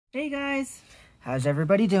Hey guys. How's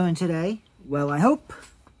everybody doing today? Well, I hope,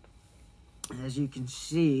 as you can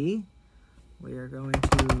see, we are going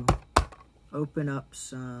to open up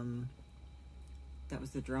some... That was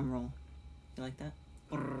the drum roll. You like that?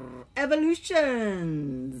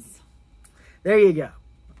 Evolutions! There you go.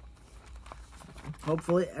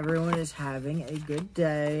 Hopefully everyone is having a good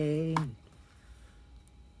day.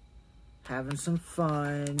 Having some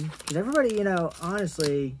fun. Because everybody,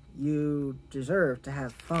 honestly, you deserve to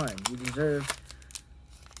have fun. You deserve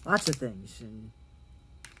lots of things,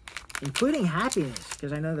 including happiness.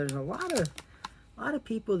 Because I know there's a lot of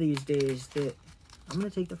people these days that... I'm going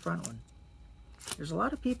to take the front one. There's a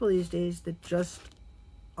lot of people these days that just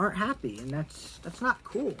aren't happy. And that's not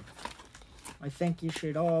cool. I think you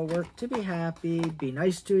should all work to be happy, be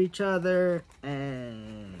nice to each other,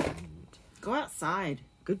 and... Go outside.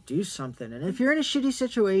 Go do something. And if you're in a shitty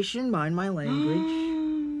situation, mind my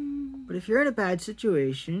language. But if you're in a bad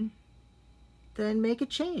situation, then make a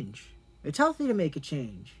change. It's healthy to make a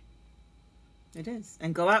change. It is.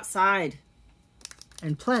 And go outside.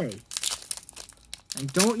 And play.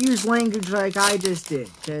 And don't use language like I just did,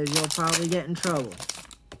 because you'll probably get in trouble.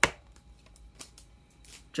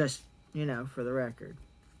 Just, for the record.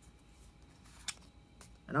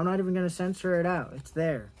 And I'm not even going to censor it out. It's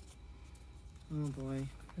there. Oh boy.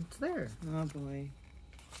 It's there. Oh boy.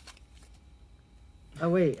 Oh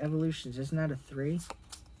wait, Evolutions. Isn't that a 3?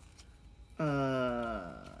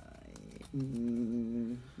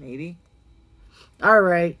 Maybe.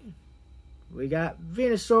 Alright. We got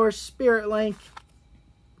Venusaur, Spirit Link,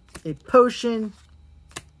 a potion,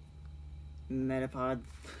 Metapod.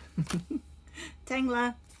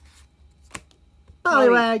 Tangela.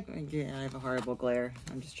 Poliwag. Yeah, I have a horrible glare.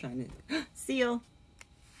 I'm just trying to... Seal.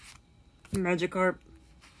 Magikarp.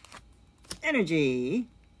 Energy.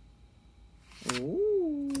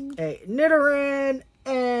 Ooh. A Nidoran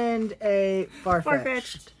and a Farfetch'd.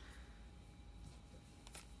 Farfetch'd.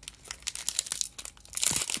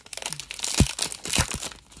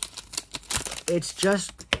 It's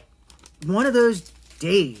just one of those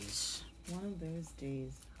days. One of those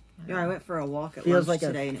days. Yeah, I went for a walk at Feels lunch like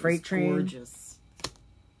today a and it freight was train. gorgeous.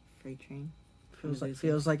 Freight train.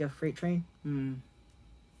 Feels like a freight train.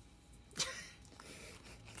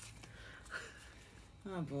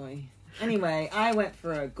 Oh boy. Anyway, I went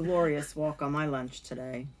for a glorious walk on my lunch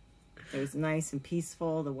today. It was nice and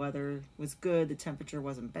peaceful. The weather was good. The temperature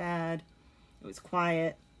wasn't bad. It was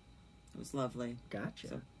quiet. It was lovely. Gotcha.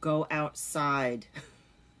 So go outside.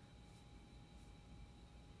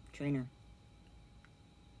 Trainer.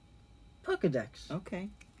 Pokedex. Okay.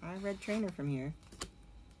 I read trainer from here.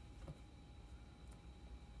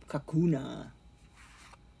 Kakuna.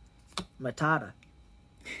 Matata.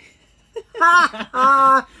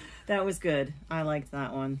 That was good. I liked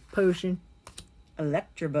that one. Potion.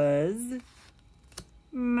 Electabuzz.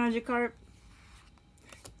 Magikarp.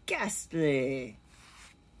 Ghastly.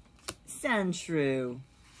 Sandshrew.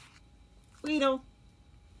 Weedle.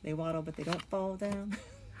 They waddle, but they don't fall down.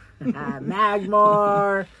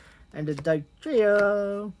 Magmar. And a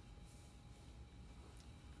Dugtrio.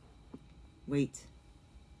 Wait.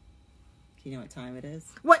 Do you know what time it is?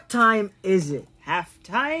 What time is it?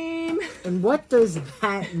 Halftime. And what does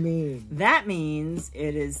that mean? That means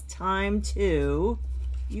it is time to...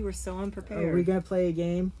 You were so unprepared. Are we going to play a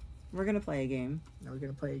game? We're going to play a game. Are we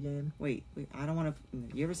going to play a game? Wait, I don't want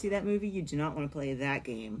to... You ever see that movie? You do not want to play that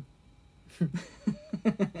game. I'm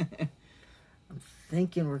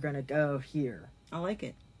thinking we're going to go here. I like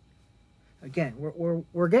it. Again,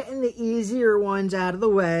 we're getting the easier ones out of the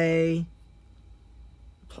way.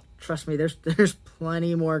 Trust me, there's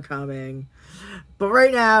plenty more coming. But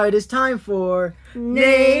right now, it is time for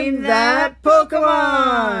Name That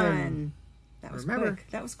Pokemon! That was Remember,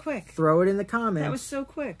 quick. That was quick. Throw it in the comments. That was so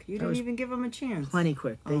quick. You didn't even give them a chance. Plenty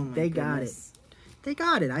quick. They got it. Goodness. They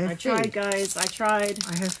got it. I have I faith. tried, guys. I tried.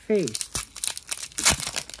 I have faith.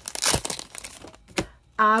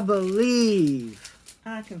 I believe.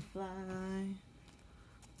 I can fly.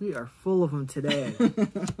 We are full of them today.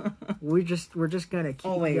 we're just gonna keep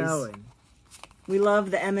Always. going. We love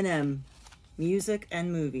the M&M. Music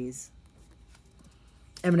and movies.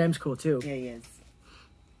 Eminem's cool too. Yeah, he is.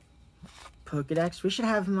 Pokedex. We should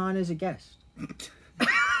have him on as a guest.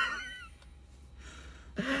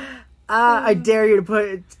 I dare you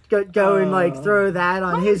to go and like throw that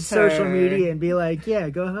on his social media and be like, yeah,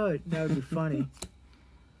 go ahead. That would be funny.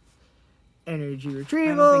 Energy I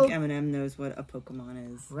retrieval. don't think Eminem knows what a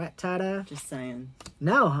Pokemon is. Rattata. Just saying.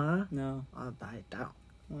 No, huh? No. I don't.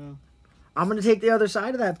 Well. I'm going to take the other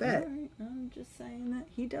side of that bet. Alright, I'm just saying that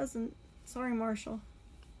he doesn't. Sorry, Marshall.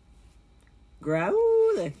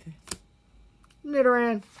 Growlithe.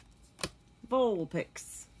 Nidoran.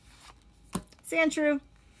 Vulpix. Sandshrew.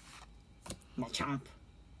 Machamp.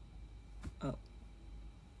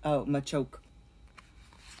 Oh, Machoke.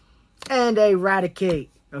 And a Raticate.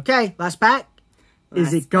 Okay, last pack.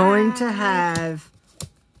 Is it going to have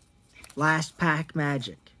last pack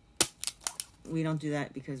magic? We don't do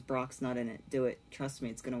that because Brock's not in it. Do it. Trust me,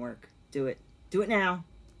 it's going to work. Do it. Do it now.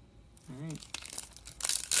 All right.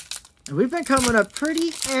 We've been coming up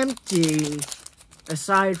pretty empty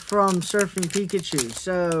aside from Surfing Pikachu.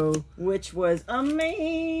 So, which was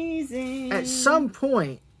amazing. At some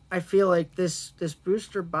point, I feel like this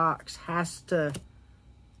booster box has to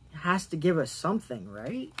give us something,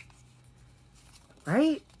 right?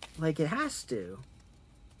 Right? Like it has to.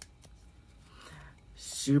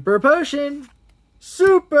 Super Potion.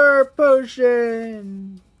 Super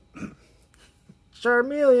Potion.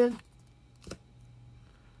 Charmeleon.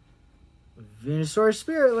 Venusaur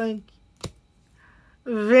Spirit Link.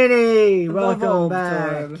 Vinny, welcome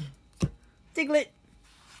back. Diglett.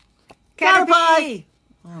 Caterpie.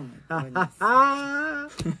 Oh my goodness.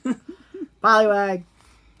 Poliwag.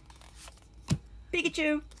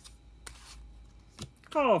 Pikachu.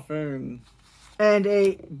 Koffing. And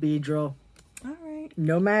a Beedrill. All right.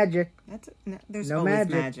 No magic. There's no always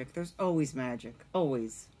magic. magic. There's always magic.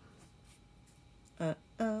 Always.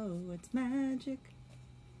 It's magic.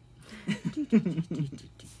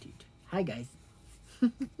 Hi, guys.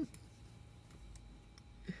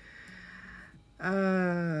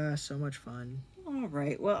 So much fun. All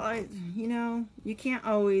right. Well, you can't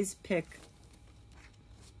always pick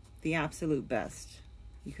the absolute best.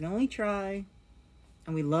 You can only try,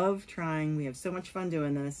 and we love trying. We have so much fun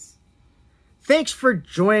doing this. Thanks for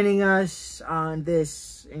joining us on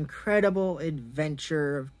this incredible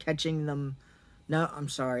adventure of catching them. No, I'm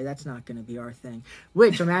sorry. That's not going to be our thing.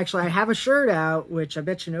 Which I have a shirt out, which I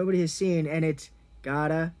bet you nobody has seen, and it's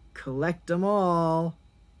gotta collect them all.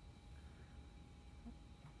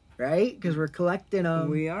 Right? Because we're collecting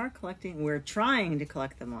them. We are collecting. We're trying to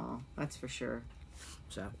collect them all. That's for sure.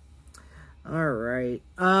 So, all right.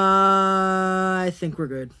 I think we're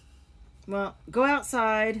good. Well, go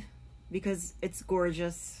outside because it's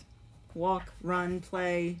gorgeous. Walk, run,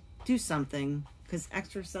 play, do something because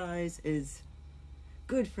exercise is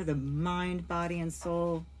good for the mind, body, and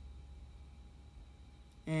soul.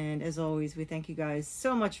 And as always, we thank you guys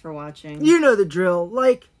so much for watching. You know the drill.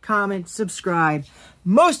 Like, comment, subscribe.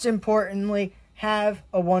 Most importantly, have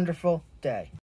a wonderful day.